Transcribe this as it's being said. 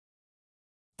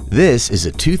This is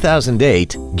a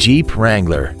 2008 Jeep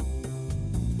Wrangler.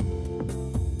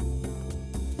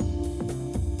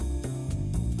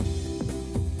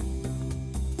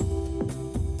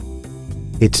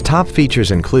 Its top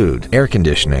features include air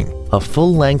conditioning, a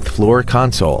full-length floor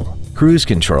console, cruise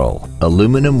control,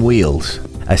 aluminum wheels,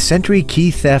 a Sentry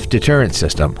key theft deterrent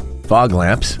system, fog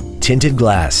lamps, tinted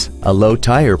glass, a low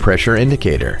tire pressure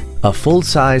indicator, a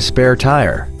full-size spare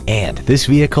tire, and this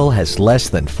vehicle has less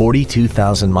than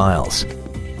 42,000 miles.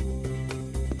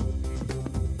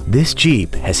 This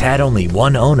Jeep has had only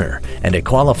one owner and it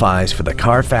qualifies for the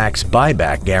Carfax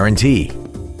buyback guarantee.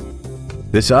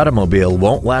 This automobile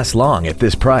won't last long at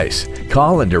this price.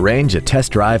 Call and arrange a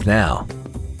test drive now.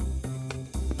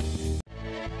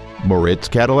 Moritz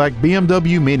Cadillac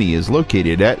BMW Mini is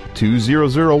located at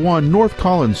 2001 North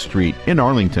Collins Street in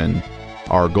Arlington.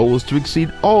 Our goal is to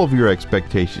exceed all of your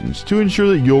expectations to ensure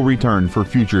that you'll return for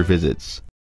future visits.